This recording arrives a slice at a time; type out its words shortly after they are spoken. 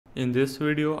In this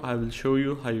video, I will show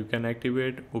you how you can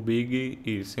activate Ubigi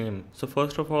eSIM. So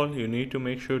first of all, you need to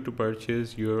make sure to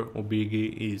purchase your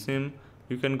Ubigi eSIM.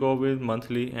 You can go with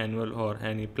monthly, annual or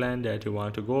any plan that you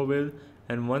want to go with.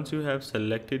 And once you have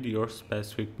selected your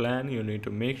specific plan, you need to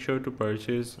make sure to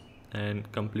purchase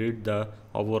and complete the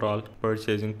overall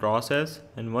purchasing process.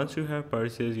 And once you have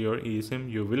purchased your eSIM,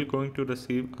 you will going to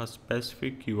receive a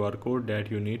specific QR code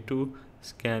that you need to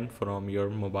scan from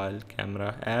your mobile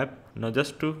camera app. Now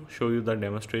just to show you the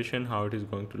demonstration how it is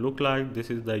going to look like, this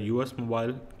is the US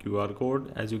mobile QR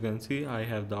code. As you can see, I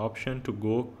have the option to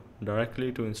go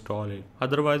directly to install it.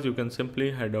 Otherwise, you can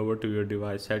simply head over to your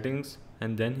device settings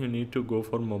and then you need to go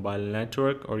for mobile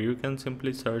network, or you can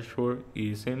simply search for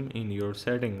eSIM in your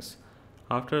settings.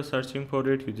 After searching for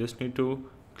it, you just need to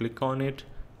click on it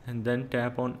and then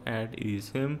tap on add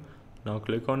eSIM. Now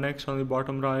click on next on the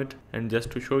bottom right, and just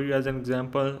to show you as an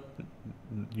example,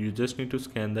 you just need to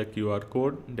scan the QR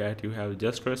code that you have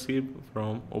just received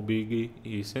from Ubigi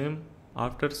eSIM.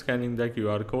 After scanning the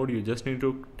QR code, you just need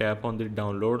to tap on the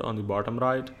download on the bottom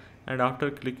right, and after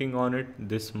clicking on it,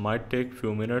 this might take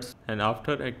few minutes. And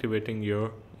after activating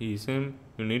your eSIM,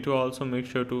 you need to also make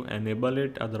sure to enable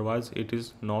it, otherwise it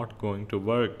is not going to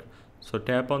work. So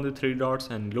tap on the three dots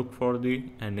and look for the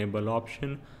enable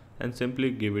option and simply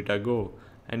give it a go,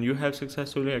 and you have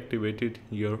successfully activated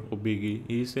your Ubigi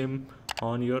eSIM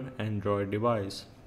on your Android device.